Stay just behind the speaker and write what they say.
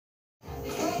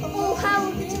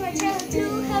my channel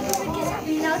to help us get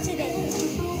happy. Now today,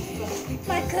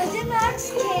 my cousin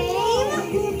Max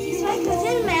came. He's my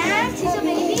cousin Max. He's a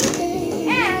baby,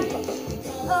 and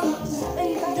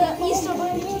the Easter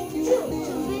bunny came too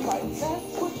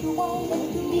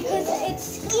because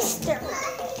it's Easter.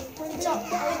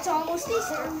 It's almost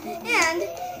Easter, and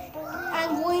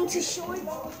I'm going to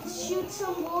shoot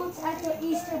some bullets at the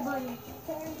Easter bunny.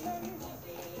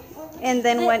 And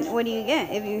then what do you get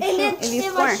if you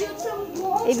score? I shoot some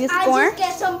bullets, if you score, I just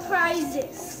get some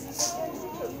prizes.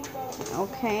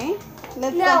 Okay.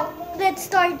 Let's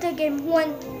start the game.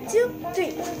 1, 2,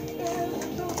 3.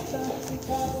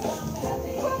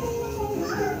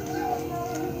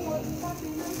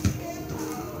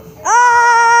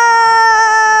 Oh!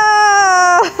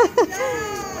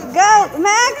 Go,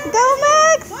 Max! Go,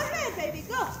 Max! Go ahead, baby.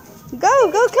 Go.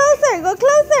 Go closer! Go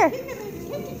closer!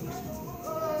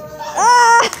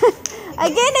 Ah!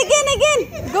 Again!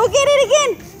 Go get it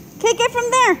again! Kick it from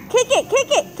there! Kick it!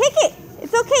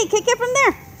 It's okay, kick it from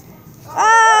there! Oh!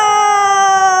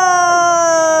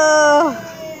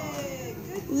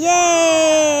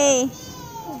 Yay!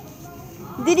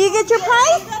 Did you get your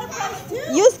prize?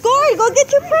 You scored! Go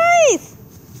get your prize!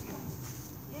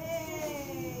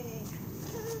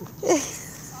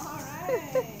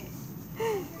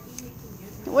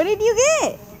 What did you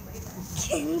get?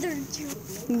 Kinder Joy.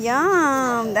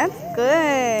 Yum, that's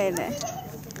good.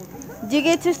 Do you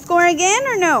get to score again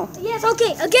or no? Yes,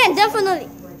 okay, again, definitely.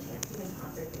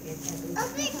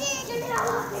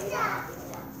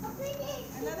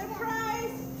 Another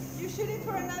prize. You're shooting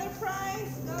for another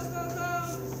prize. Go.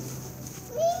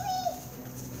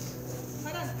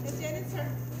 Hold on, it's Janet's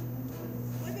turn.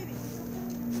 Go, baby.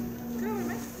 Go,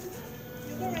 Max.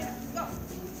 You go right now. Go.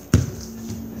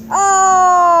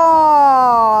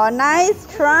 Oh, nice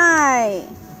try.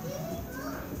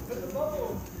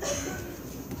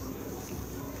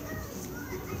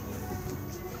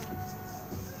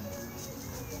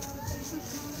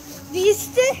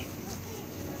 ¿Viste?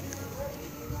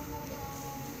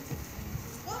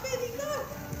 Go, baby, go.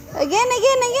 Again,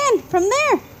 from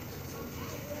there.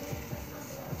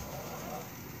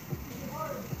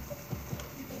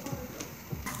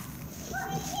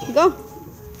 Go.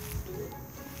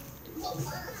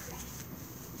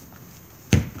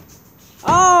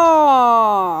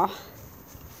 Oh.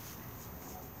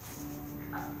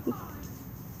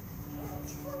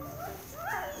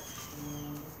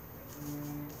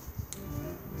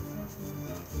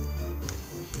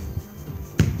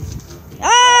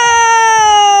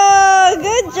 Oh,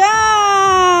 good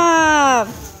job.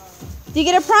 Do you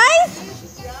get a prize?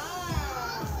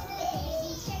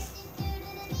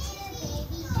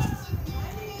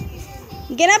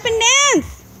 Get up and dance.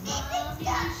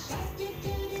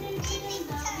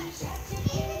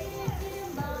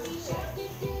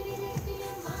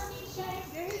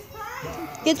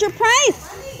 Get your prize.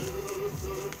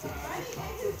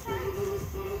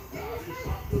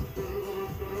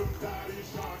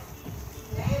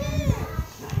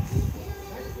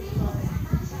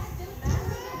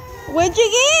 What'd you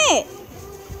get?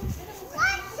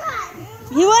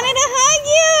 He wanted to hug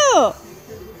you.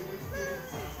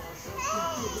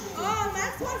 Oh,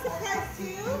 Max wants a prize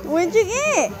too. What'd you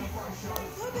get?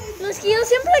 Los que yo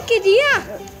siempre quería.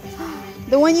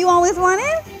 The one you always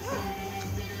wanted?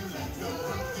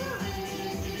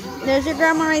 There's your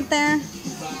grandma right there.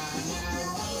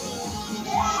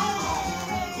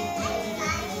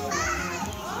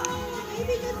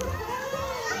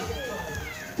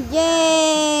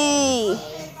 Yay!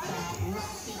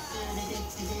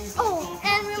 Oh,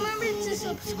 and remember to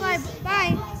subscribe.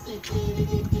 Bye.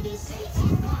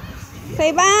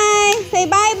 Say bye. Say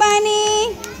bye,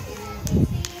 Bunny.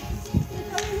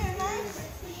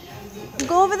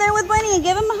 Go over there with Bunny and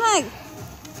give him a hug.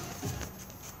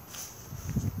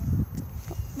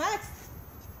 Max.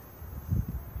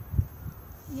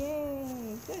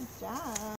 Yay, good job.